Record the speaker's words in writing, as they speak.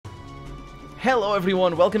Hello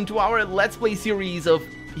everyone, welcome to our Let's Play series of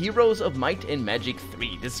Heroes of Might and Magic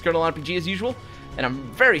 3. This is Colonel RPG as usual, and I'm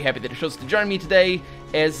very happy that it chose to join me today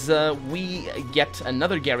as we get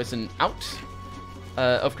another garrison out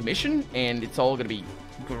of commission, and it's all going to be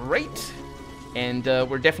great, and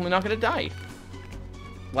we're definitely not going to die.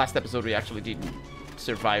 Last episode we actually didn't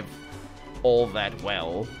survive all that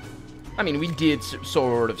well. I mean, we did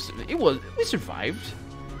sort of, we survived.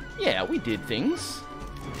 Yeah, we did things.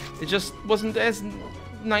 It just wasn't as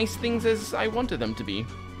nice things as I wanted them to be.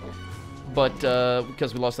 But,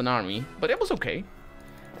 because we lost an army. But it was okay.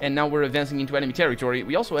 And now we're advancing into enemy territory.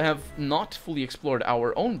 We also have not fully explored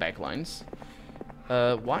our own backlines.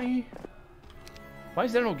 Why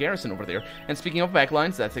is there no garrison over there? And speaking of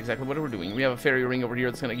backlines, that's exactly what we're doing. We have a fairy ring over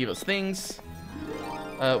here that's gonna give us things.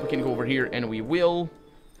 We can go over here, and we will.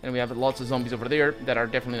 And we have lots of zombies over there that are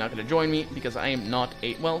definitely not going to join me, because I am not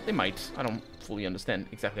a... Well, they might. I don't fully understand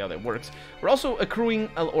exactly how that works. We're also accruing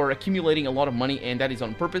or accumulating a lot of money, and that is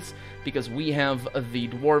on purpose, because we have the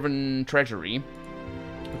Dwarven Treasury,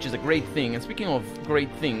 which is a great thing. And speaking of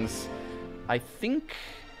great things, I think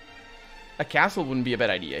a castle wouldn't be a bad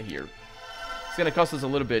idea here. It's going to cost us a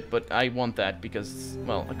little bit, but I want that because,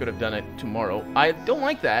 well, I could have done it tomorrow. I don't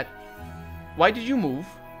like that. Why did you move?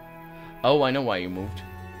 Oh, I know why you moved.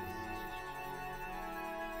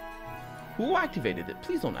 Who activated it?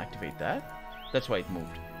 Please don't activate that. That's why it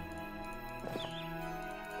moved.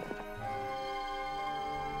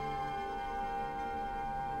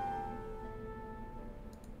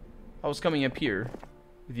 I was coming up here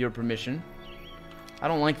with your permission. I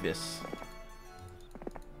don't like this.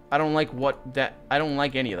 I don't like I don't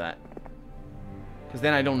like any of that. Because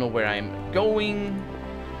then I don't know where I'm going.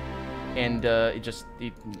 And I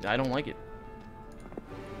don't like it.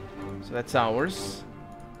 So that's ours.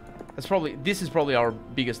 This is probably our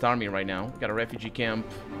biggest army right now. Got a refugee camp.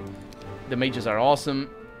 The mages are awesome,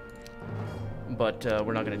 but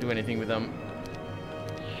we're not gonna do anything with them.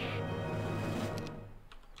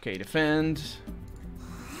 Okay, defend.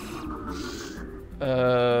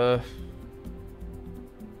 I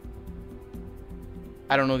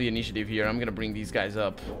don't know the initiative here. I'm gonna bring these guys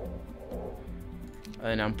up,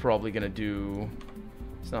 and I'm probably gonna do.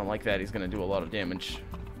 It's not like that. He's gonna do a lot of damage.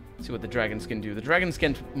 See what the dragons can do. The dragons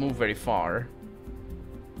can't move very far.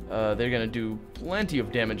 They're gonna do plenty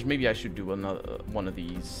of damage. Maybe I should do another one of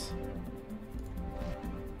these.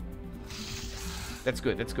 That's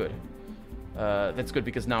good. That's good. That's good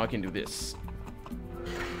because now I can do this,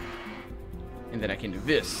 and then I can do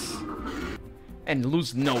this, and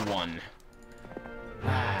lose no one.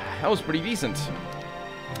 That was pretty decent.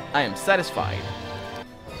 I am satisfied.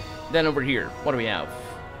 Then over here, what do we have?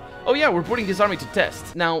 Oh yeah, we're putting this army to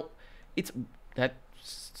test. Now, that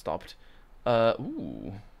stopped.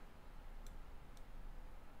 Ooh.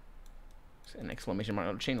 An exclamation mark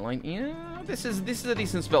on a chain line. Yeah, this is a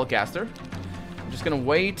decent spellcaster. I'm just gonna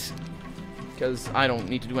wait, because I don't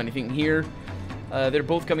need to do anything here. They're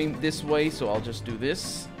both coming this way, so I'll just do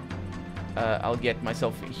this. I'll get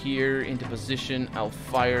myself here into position. I'll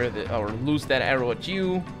fire or lose that arrow at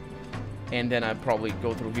you. And then I'd probably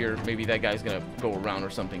go through here. Maybe that guy's gonna go around or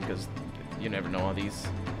something, because you never know how these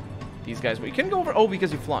guys... You can go over... Oh,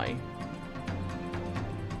 because you fly.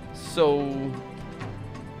 So...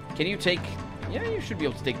 Can you take... Yeah, you should be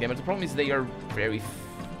able to take damage. The problem is they are very...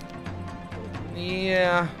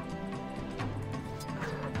 Yeah...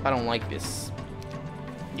 I don't like this.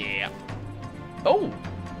 Yeah. Oh!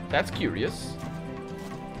 That's curious.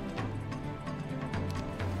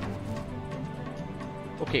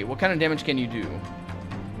 Okay, what kind of damage can you do?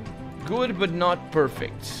 Good, but not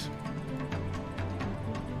perfect.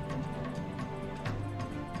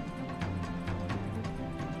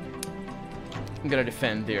 I'm gonna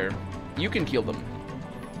defend there. You can kill them.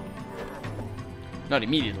 Not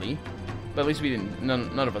immediately, but at least we didn't.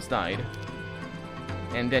 None of us died.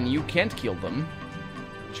 And then you can't kill them.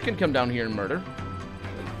 But you can come down here and murder.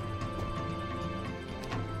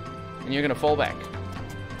 And you're gonna fall back.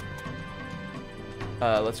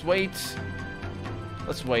 Let's wait.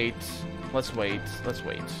 Let's wait. Let's wait. Let's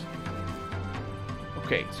wait.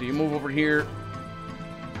 Okay, so you move over here.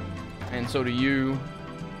 And so do you.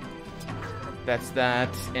 That's that.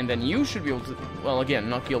 And then you should be able to, well, again,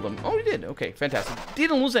 not kill them. Oh, you did. Okay, fantastic.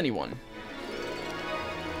 Didn't lose anyone.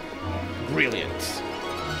 Brilliant.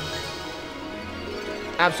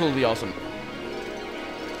 Absolutely awesome.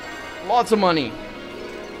 Lots of money.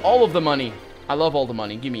 All of the money. I love all the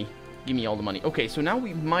money. Give me all the money. Okay, so now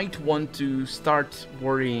we might want to start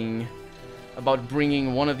worrying about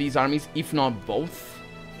bringing one of these armies, if not both.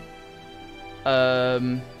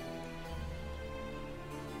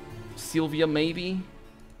 Sylvia, maybe?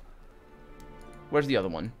 Where's the other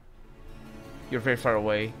one? You're very far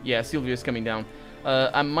away. Yeah, Sylvia's coming down.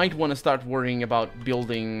 I might want to start worrying about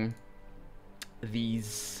building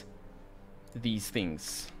these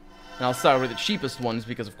things. And I'll start with the cheapest ones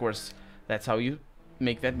because, of course, that's how you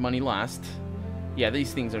make that money last. Yeah,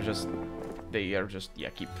 these things are just... They are just... Yeah,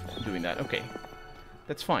 keep doing that. Okay.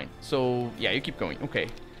 That's fine. So, yeah, you keep going. Okay.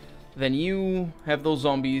 Then you have those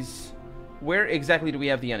zombies. Where exactly do we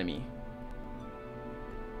have the enemy?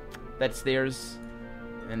 That's theirs.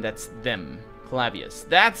 And that's them. Clavius.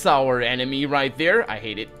 That's our enemy right there. I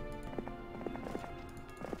hate it.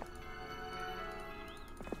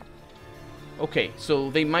 Okay,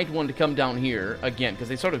 so they might want to come down here again, because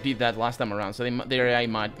they sort of did that last time around, so their AI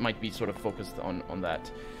might be sort of focused on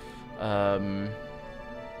that.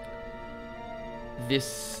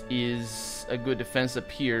 This is a good defense up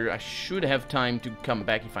here. I should have time to come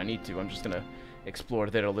back if I need to. I'm just gonna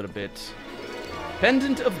explore there a little bit.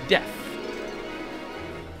 Pendant of Death.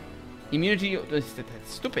 Immunity... That's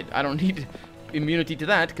stupid. I don't need immunity to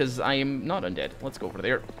that, because I am not undead. Let's go over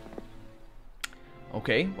there.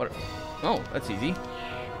 Okay, what... Oh, that's easy.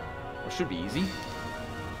 Or should be easy.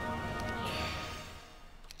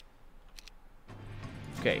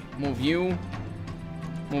 Okay, move you.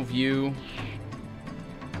 Move you.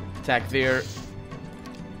 Attack there.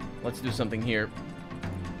 Let's do something here.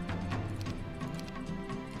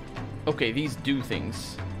 Okay, these do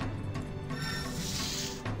things.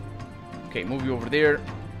 Okay, move you over there.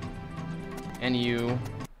 And you.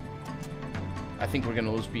 I think we're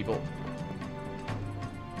gonna lose people.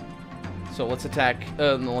 So let's attack.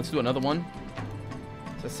 No, let's do another one.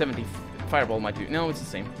 So 70 fireball might do. No, it's the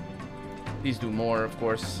same. These do more, of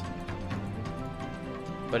course.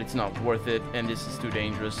 But it's not worth it, and this is too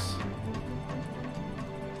dangerous.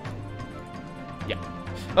 Yeah.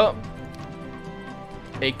 Oh.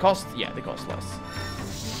 They cost... Yeah, they cost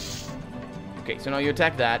less. Okay, so now you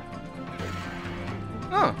attack that.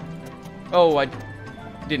 Huh. Oh, I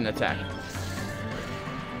didn't attack.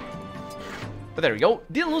 But there we go.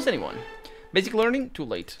 Didn't lose anyone. Basic learning, too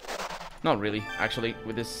late. Not really, actually,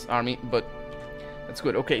 with this army, but that's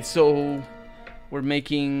good. Okay, so we're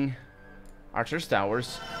making Archer's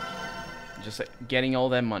Towers. Just getting all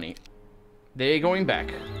that money. They're going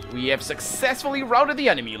back. We have successfully routed the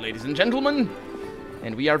enemy, ladies and gentlemen.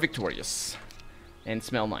 And we are victorious. And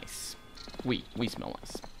smell nice. We smell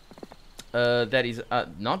nice. That is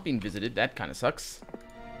not being visited. That kind of sucks.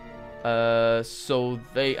 So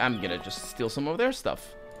I'm gonna just steal some of their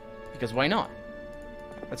stuff. Because why not?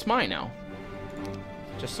 That's mine now.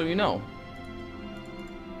 Just so you know.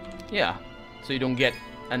 Yeah. So you don't get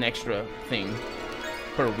an extra thing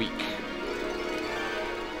per week.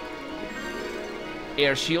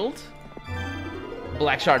 Air Shield.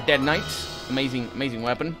 Black Shard Dead Knight. Amazing, amazing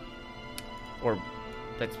weapon. Or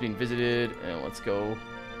that's been visited. Let's go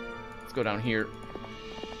down here.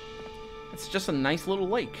 It's just a nice little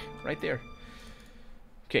lake right there.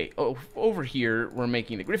 Okay, over here we're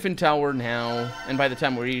making the Griffin Tower now, and by the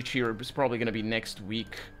time we reach here, it's probably going to be next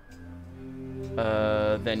week.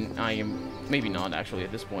 Then I am... Maybe not, actually,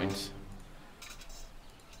 at this point.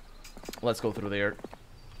 Let's go through there,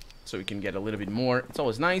 so we can get a little bit more. It's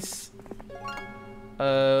always nice.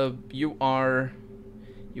 You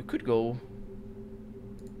could go...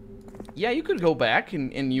 Yeah, you could go back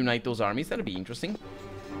and unite those armies. That'd be interesting.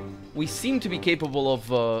 We seem to be capable of...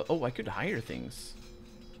 oh, I could hire things.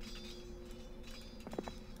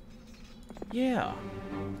 Yeah.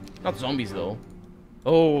 Not zombies, though.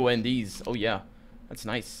 Oh, and these. Oh, yeah. That's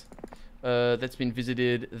nice. That's been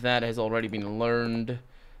visited. That has already been learned.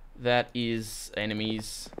 That is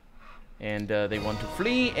enemies. And they want to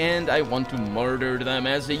flee, and I want to murder them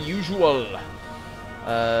as usual.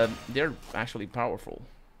 They're actually powerful.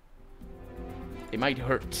 It might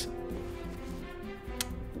hurt.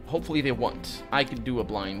 Hopefully they won't. I could do a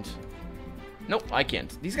blind. Nope, I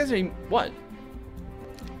can't. These guys are... What?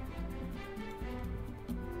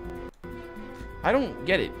 I don't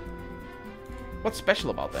get it. What's special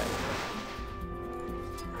about that?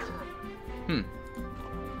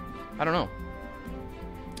 I don't know.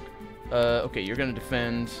 Okay, you're gonna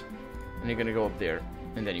defend, and you're gonna go up there,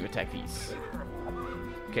 and then you attack these.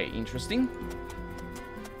 Okay, interesting.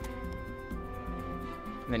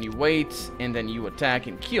 And then you wait, and then you attack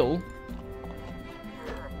and kill.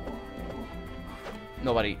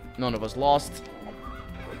 None of us lost.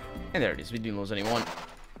 And there it is, we didn't lose anyone.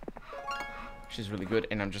 Which is really good,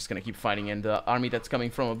 and I'm just gonna keep fighting, and the army that's coming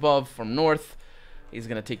from above, from north, is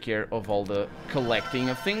gonna take care of all the collecting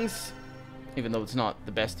of things. Even though it's not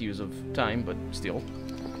the best use of time, but still.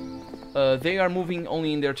 They are moving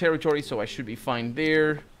only in their territory, so I should be fine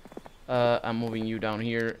there. I'm moving you down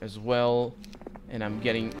here as well. And I'm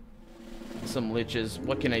getting some liches.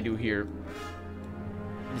 What can I do here?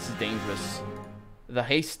 This is dangerous. The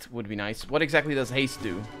haste would be nice. What exactly does haste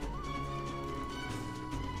do?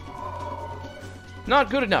 Not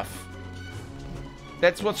good enough.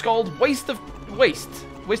 That's what's called waste of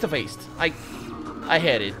haste. I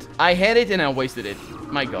had it. I had it and I wasted it.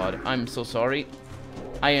 My god, I'm so sorry.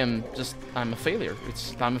 I'm a failure.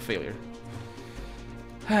 I'm a failure.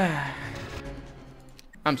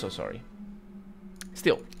 I'm so sorry.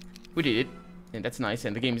 Still, we did it, and that's nice.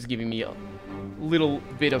 And the game is giving me a little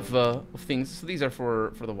bit of things. So these are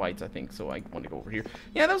for the whites, I think. So I want to go over here.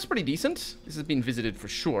 Yeah, that was pretty decent. This has been visited for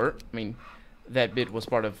sure. I mean, that bit was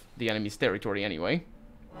part of the enemy's territory anyway.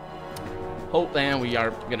 Hope, and we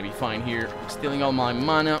are gonna be fine here. Stealing all my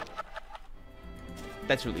mana.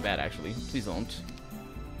 That's really bad, actually. Please don't.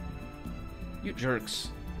 You jerks.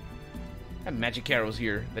 I have magic arrows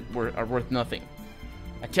here that are worth nothing.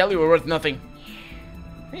 I tell you, we're worth nothing.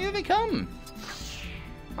 Here they come.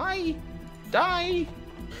 Hi. Die.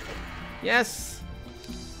 Yes.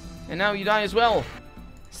 And now you die as well.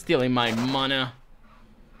 Stealing my mana.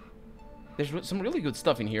 There's some really good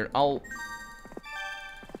stuff in here. I'll...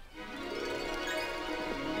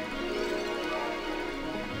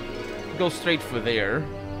 go straight for there.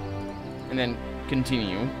 And then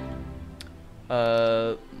continue.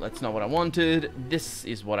 That's not what I wanted. This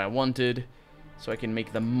is what I wanted. So I can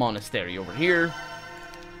make the monastery over here.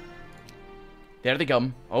 There they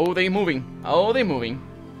come. Oh, they're moving. Oh, they're moving.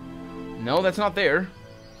 No, that's not there.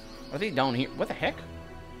 Are they down here? What the heck?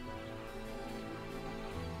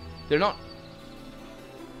 They're not...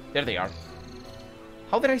 There they are.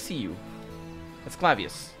 How did I see you? That's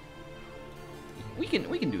Clavius. We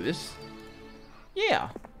can do this. Yeah.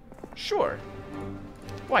 Sure.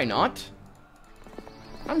 Why not?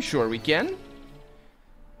 I'm sure we can.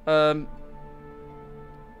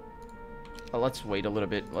 Let's wait a little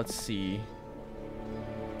bit. Let's see.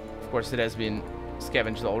 Of course, it has been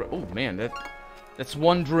scavenged already. Oh man, that's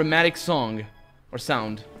one dramatic song or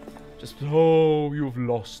sound. Just oh, you've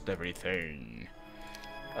lost everything.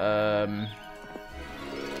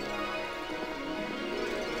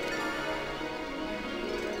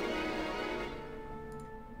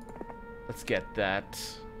 Let's get that.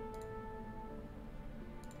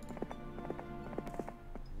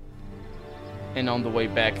 And on the way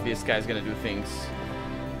back, this guy's gonna do things.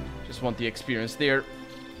 Just want the experience there.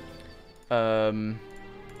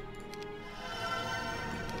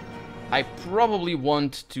 I probably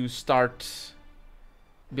want to start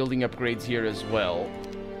building upgrades here as well.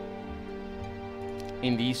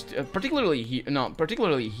 In these, particularly here, no,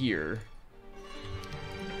 particularly here,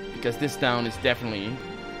 because this town is definitely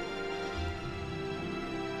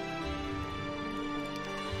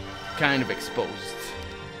kind of exposed.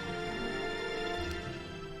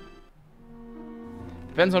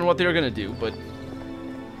 Depends on what they're gonna do, but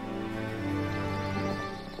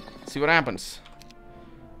see what happens.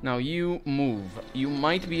 Now you move. You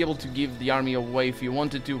might be able to give the army away if you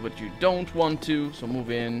wanted to, but you don't want to, so move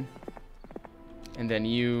in. And then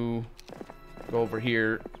you go over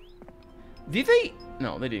here. Did they?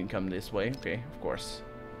 No, they didn't come this way. Okay, of course.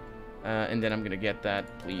 And then I'm gonna get that,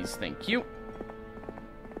 please. Thank you.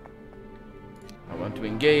 I want to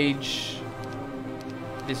engage.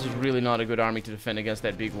 This is really not a good army to defend against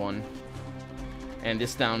that big one. And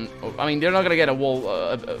this town, oh, I mean, they're not gonna get a wall,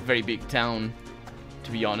 a very big town,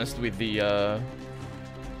 to be honest, with the, oh,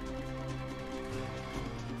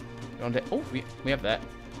 we have that.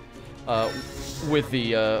 With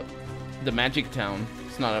the magic town.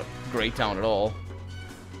 It's not a great town at all.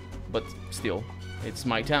 But still, it's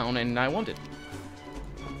my town and I want it.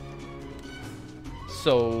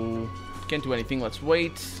 So, can't do anything, let's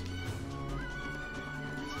wait.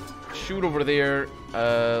 Shoot over there.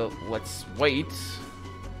 Let's wait.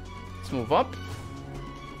 Let's move up.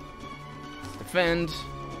 Let's defend.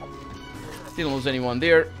 Didn't lose anyone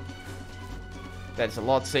there. That's a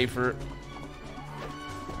lot safer.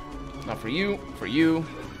 Not for you, for you.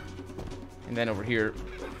 And then over here.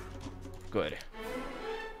 Good.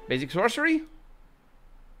 Basic sorcery?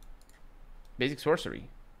 Basic sorcery.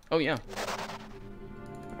 Oh yeah.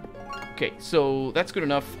 Okay, so that's good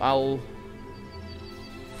enough. I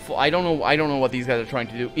don't know what these guys are trying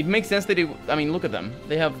to do. It makes sense that I mean, look at them.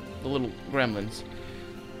 They have the little gremlins.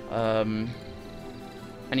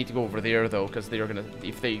 I need to go over there though, because they're gonna,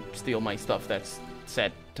 if they steal my stuff, that's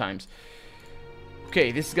sad times.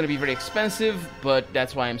 Okay, this is gonna be very expensive, but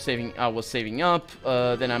that's why I was saving up.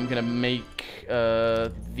 Then I'm gonna make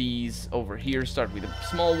these over here. Start with the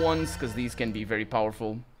small ones, because these can be very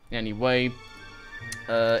powerful anyway.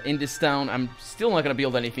 In this town, I'm still not gonna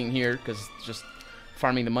build anything here, because just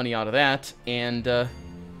farming the money out of that, and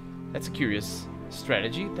that's a curious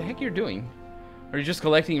strategy. What the heck you're doing? Are you just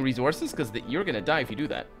collecting resources? Because you're gonna die if you do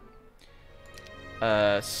that.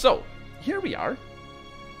 So, here we are.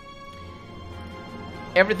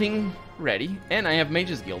 Everything ready, and I have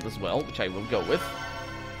Mage's Guild as well, which I will go with.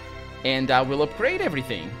 And I will upgrade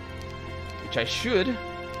everything, which I should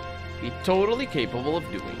be totally capable of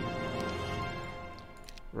doing.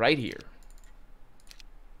 Right here.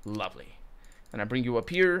 Lovely. And I bring you up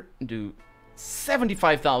here and do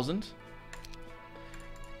 75,000.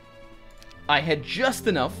 I had just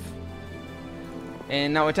enough.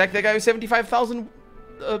 And now attack that guy with 75,000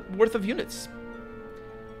 worth of units.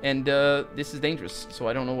 And this is dangerous, so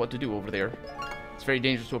I don't know what to do over there. It's very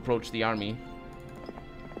dangerous to approach the army.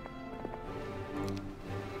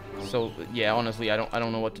 So yeah, honestly, I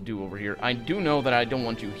don't know what to do over here. I do know that I don't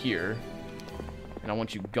want you here, and I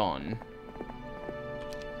want you gone.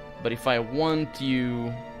 But if I want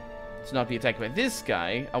you to not be attacked by this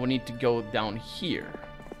guy, I would need to go down here.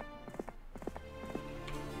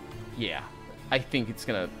 Yeah, I think it's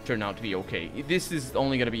gonna turn out to be okay. This is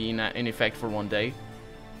only gonna be in effect for one day.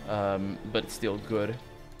 But it's still good.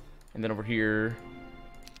 And then over here,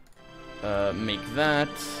 make that.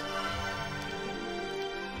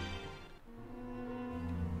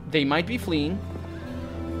 They might be fleeing,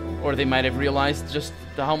 or they might have realized just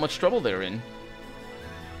how much trouble they're in.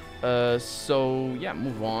 So yeah,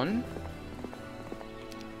 move on.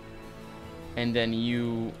 And then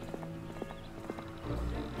you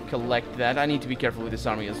collect that. I need to be careful with this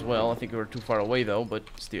army as well. I think we're too far away though, but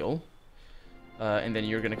still. And then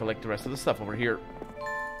you're gonna collect the rest of the stuff over here,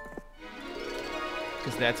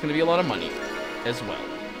 because that's gonna be a lot of money as well.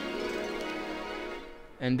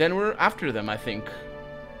 And then we're after them, I think.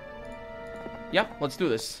 Yeah, let's do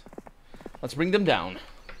this. Let's bring them down.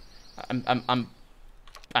 I'm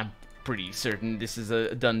pretty certain this is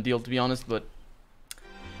a done deal, to be honest, but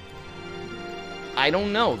I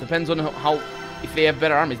don't know. Depends on how if they have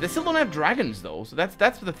better armies. They still don't have dragons though, so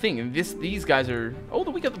that's the thing. And these guys are. Oh,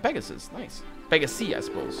 we got the Pegasus. Nice. Pegasus, I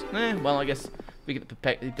suppose. Well, I guess we get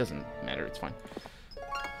the it doesn't matter. It's fine.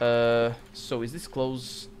 So is this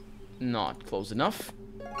close? Not close enough.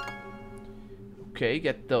 Okay,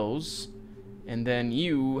 get those, and then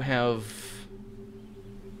you have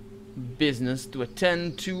business to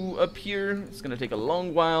attend to up here. It's gonna take a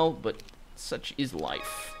long while, but such is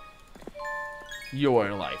life.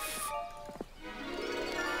 Your life.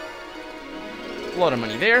 A lot of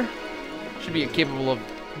money there. Should be capable of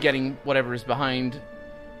getting whatever is behind.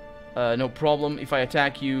 No problem. If I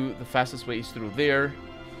attack you, the fastest way is through there.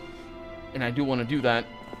 And I do want to do that.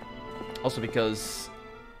 Also because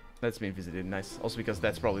that's being visited. Nice. Also because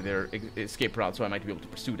that's probably their escape route, so I might be able to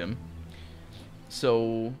pursue them.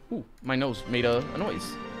 So, ooh, my nose made a noise.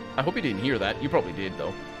 I hope you didn't hear that. You probably did,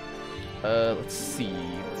 though. Let's see.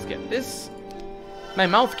 Let's get this. My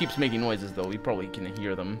mouth keeps making noises, though. You probably can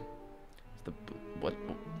hear them. What?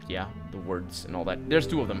 Yeah, the words and all that. There's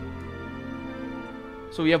two of them.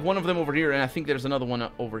 So we have one of them over here, and I think there's another one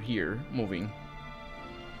over here moving.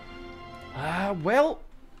 Well,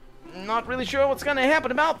 not really sure what's gonna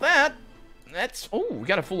happen about that. That's... Oh, we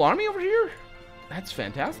got a full army over here? That's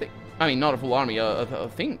fantastic. I mean, not a full army, a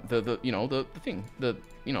thing. The thing.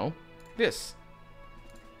 This.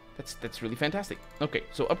 That's really fantastic. Okay,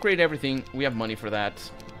 so upgrade everything. We have money for that.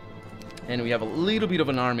 And we have a little bit of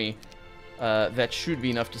an army. That should be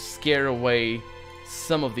enough to scare away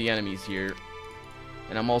some of the enemies here.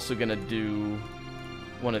 And I'm also gonna do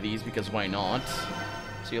one of these, because why not?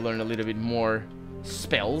 So you learn a little bit more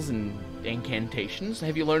spells and incantations.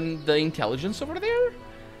 Have you learned the intelligence over there?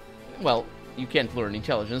 Well, you can't learn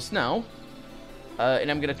intelligence now.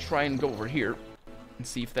 And I'm gonna try and go over here and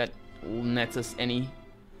see if that nets us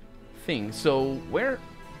anything. So, where...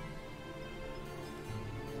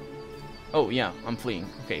 Oh, yeah, I'm fleeing.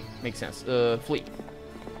 Okay, makes sense. Flee.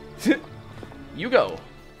 You go.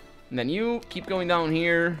 And then you keep going down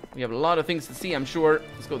here. We have a lot of things to see, I'm sure.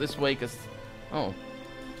 Let's go this way, because... Oh.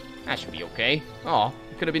 That should be okay. Oh,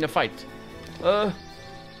 it could have been a fight. This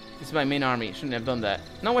is my main army. Shouldn't have done that.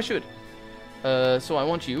 No, I should. So I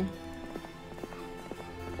want you.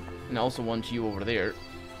 And I also want you over there.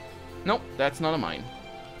 Nope, that's not a mine.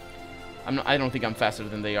 I don't think I'm faster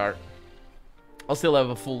than they are. I'll still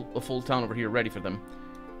have a full town over here ready for them.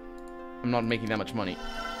 I'm not making that much money.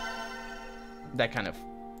 That kind of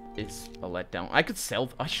is a letdown. I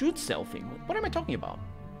should sell things. What am I talking about?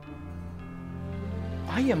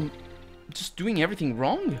 I am just doing everything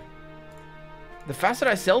wrong. The faster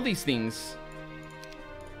I sell these things,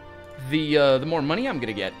 the more money I'm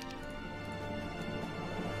gonna get.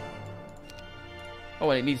 Oh,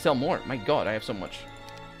 I need to sell more. My God, I have so much.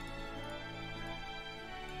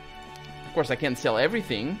 Of course, I can't sell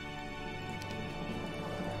everything.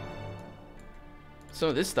 Some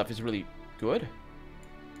of this stuff is really good.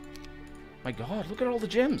 My god, look at all the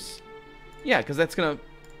gems. Yeah, because that's gonna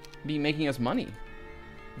be making us money.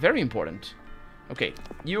 Very important. Okay,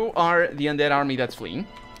 you are the undead army that's fleeing.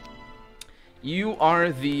 You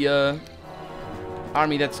are the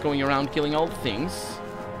army that's going around killing all the things.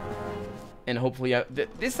 And hopefully...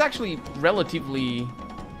 this is actually relatively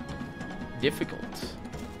difficult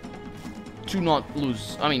to not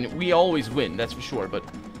lose. I mean, we always win, that's for sure, but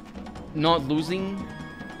not losing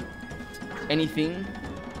anything,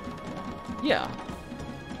 yeah,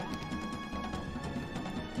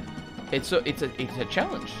 it's a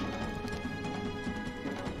challenge.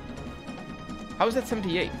 How is that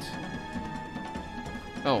 78?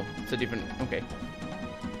 Oh, it's a different... okay.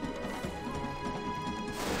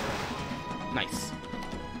 Nice.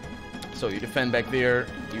 So you defend back there,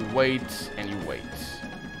 you wait, and you wait.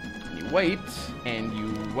 And you wait, and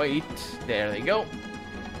you wait. There they go.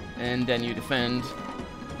 And then you defend.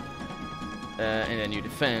 And then you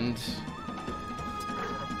defend.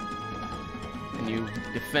 And you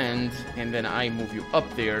defend. And then I move you up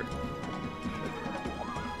there.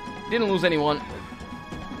 Didn't lose anyone.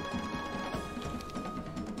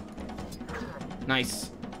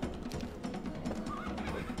 Nice.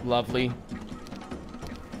 Lovely.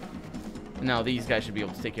 Now these guys should be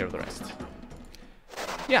able to take care of the rest.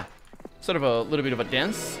 Yeah. Sort of a little bit of a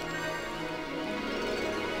dance.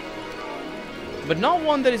 But not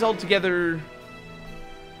one that is altogether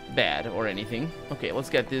bad or anything. Okay, let's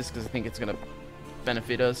get this because I think it's gonna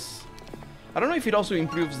benefit us. I don't know if it also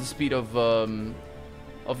improves the speed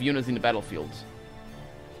of units in the battlefield.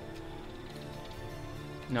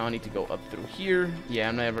 Now I need to go up through here. Yeah,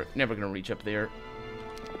 I'm never gonna reach up there.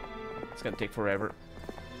 It's gonna take forever.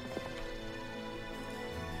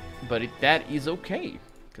 But that is okay,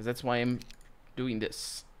 because that's why I'm doing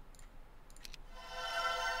this.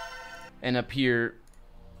 And up here...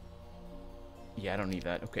 yeah, I don't need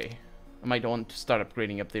that. Okay. I might want to start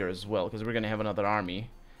upgrading up there as well, because we're going to have another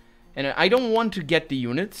army. And I don't want to get the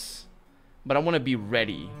units, but I want to be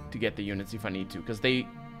ready to get the units if I need to, because they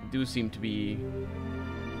do seem to be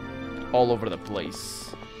all over the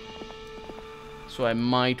place. So I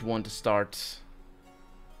might want to start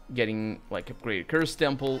getting, like, upgraded Curse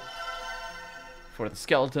Temple for the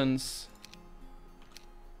skeletons.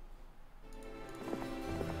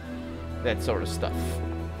 That sort of stuff.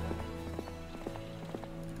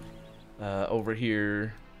 Over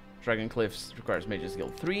here, Dragon Cliffs requires Mage's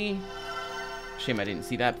Guild 3. Shame I didn't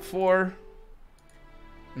see that before.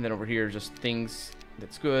 And then over here, just things.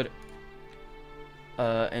 That's good.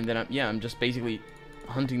 And then, I'm just basically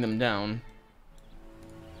hunting them down.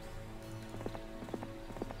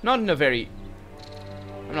 Not in a very...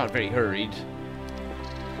 I'm not very hurried.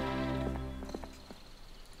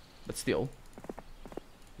 But still.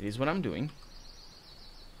 It is what I'm doing.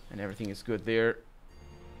 And everything is good there.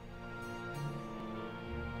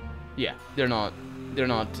 Yeah, they're not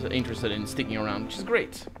interested in sticking around, which is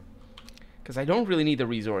great. Because I don't really need the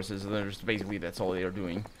resources, and just basically that's all they are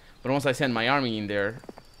doing. But once I send my army in there,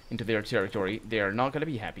 into their territory, they are not going to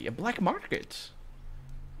be happy. A black market.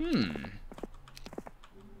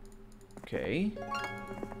 Okay.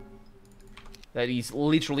 That is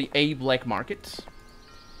literally a black market.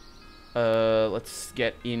 Let's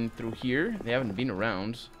get in through here. They haven't been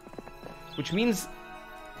around. Which means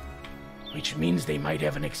they might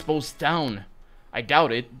have an exposed town. I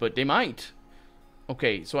doubt it, but they might.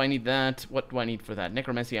 Okay, so I need that. What do I need for that?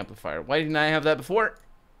 Necromancy Amplifier. Why didn't I have that before?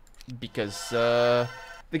 Because, the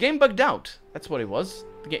game bugged out. That's what it was.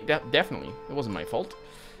 The game, definitely. It wasn't my fault.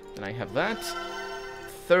 And I have that.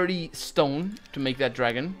 30 stone to make that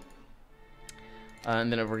dragon. And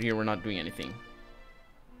then over here, we're not doing anything.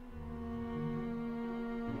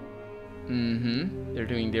 They're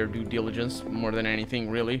doing their due diligence more than anything,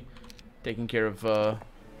 really. Taking care of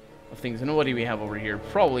things. And what do we have over here?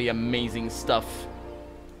 Probably amazing stuff.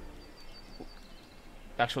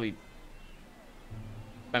 Actually,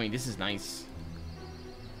 I mean, this is nice.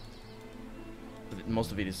 But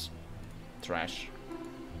most of it is trash.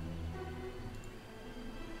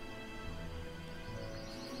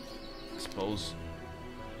 I suppose.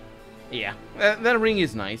 Yeah, that ring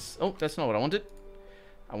is nice. Oh, that's not what I wanted.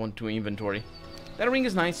 I want to inventory. That ring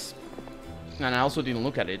is nice. And I also didn't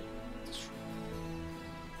look at it.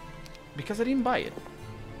 Because I didn't buy it.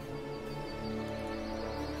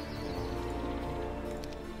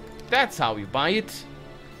 That's how you buy it.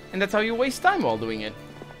 And that's how you waste time while doing it.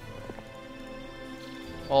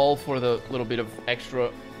 All for the little bit of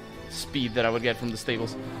extra speed that I would get from the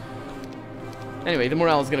stables. Anyway, the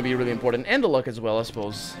morale is going to be really important, and the luck as well, I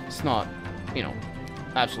suppose. It's not, you know,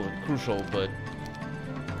 absolutely crucial, but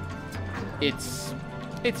it's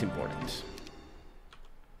important.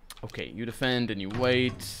 Okay, you defend, and you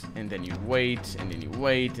wait, and then you wait, and then you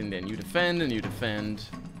wait, and then you defend, and you defend.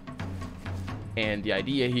 And the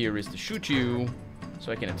idea here is to shoot you,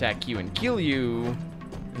 so I can attack you and kill you,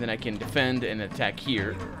 and then I can defend and attack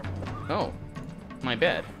here. Oh, my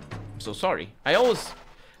bad. I'm so sorry. I always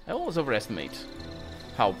overestimate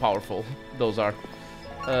how powerful those are.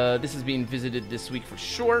 This is being visited this week for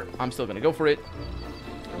sure. I'm still gonna go for it.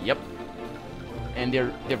 Yep. And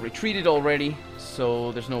they've retreated already,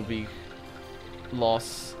 so there's no big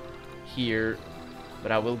loss here.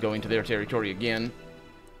 But I will go into their territory again,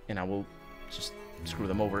 and I will just screw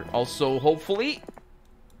them over. Also, hopefully...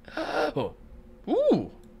 Oh.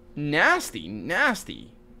 Ooh! Nasty,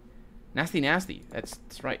 nasty. Nasty, nasty. That's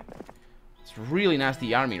right. It's a really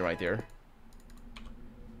nasty army right there.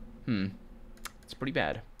 It's pretty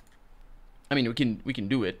bad. I mean, we can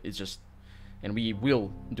do it. It's just... And we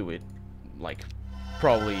will do it. Like,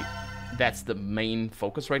 probably that's the main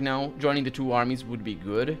focus right now. Joining the two armies would be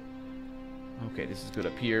good. Okay, this is good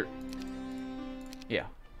up here. Yeah.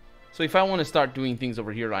 So if I want to start doing things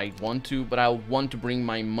over here, I want to, but I'll want to bring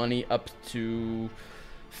my money up to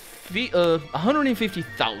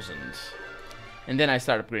 150,000. And then I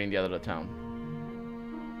start upgrading the other town.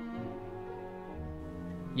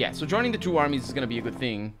 Yeah, so joining the two armies is going to be a good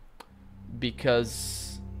thing.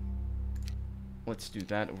 Because... Let's do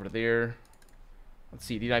that over there. Let's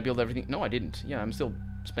see, did I build everything? No, I didn't. Yeah, I'm still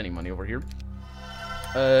spending money over here.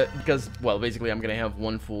 Because, well, basically I'm going to have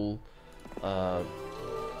one full...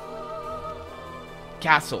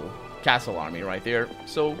 castle army right there.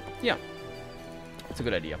 So, yeah. It's a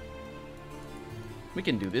good idea. We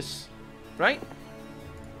can do this. Right?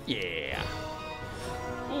 Yeah.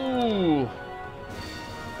 Ooh.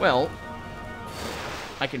 Well,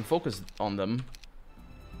 I can focus on them.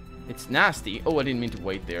 It's nasty. Oh, I didn't mean to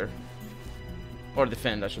wait there. Or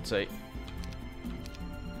defend, I should say.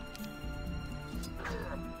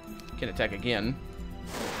 Can attack again.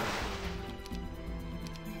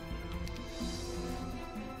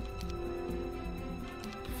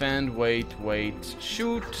 Defend, wait,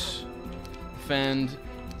 shoot. Defend.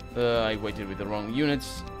 I waited with the wrong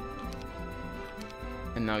units.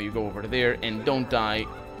 And now you go over there and don't die,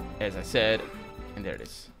 as I said. And there it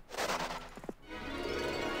is.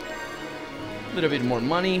 A little bit more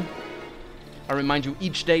money. I remind you,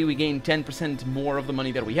 each day we gain 10% more of the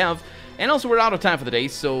money that we have. And also, we're out of time for the day,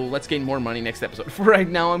 so let's gain more money next episode. For right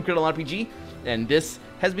now, I'm Critical RPG, and this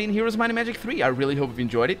has been Heroes of Might and Magic 3. I really hope you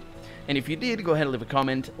enjoyed it. And if you did, go ahead and leave a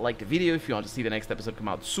comment, like the video if you want to see the next episode come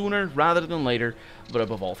out sooner rather than later. But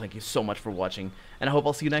above all, thank you so much for watching, and I hope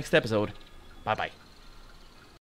I'll see you next episode. Bye-bye.